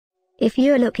If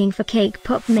you're looking for cake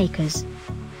pop makers,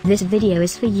 this video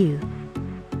is for you.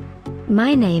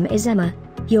 My name is Emma,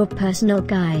 your personal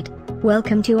guide.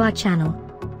 Welcome to our channel.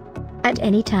 At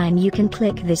any time you can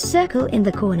click this circle in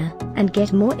the corner, and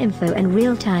get more info and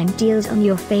real-time deals on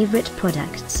your favorite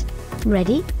products.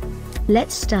 Ready?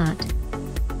 Let's start.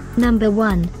 Number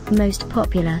 1, Most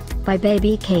Popular, by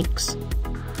Babycakes.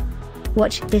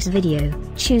 Watch this video,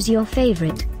 choose your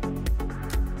favorite.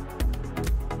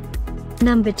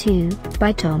 Number 2,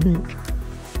 by Tomnk.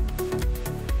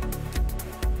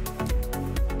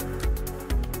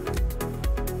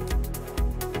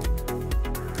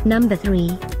 Number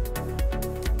 3.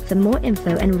 For more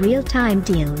info and real-time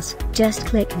deals, just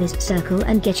click this circle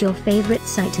and get your favorite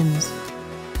items.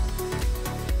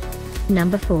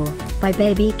 Number 4, by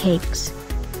Babycakes.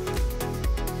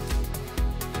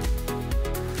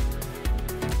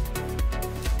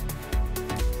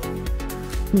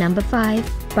 Number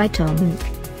 5, by Tomnk.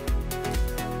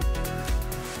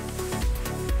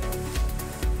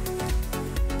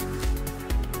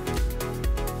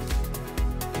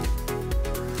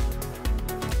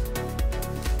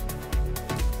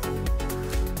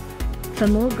 For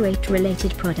more great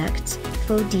related products,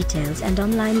 full details and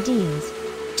online deals,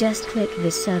 just click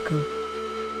this circle.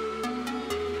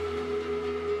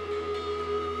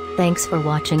 Thanks for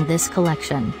watching this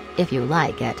collection. If you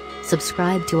like it,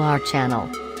 subscribe to our channel.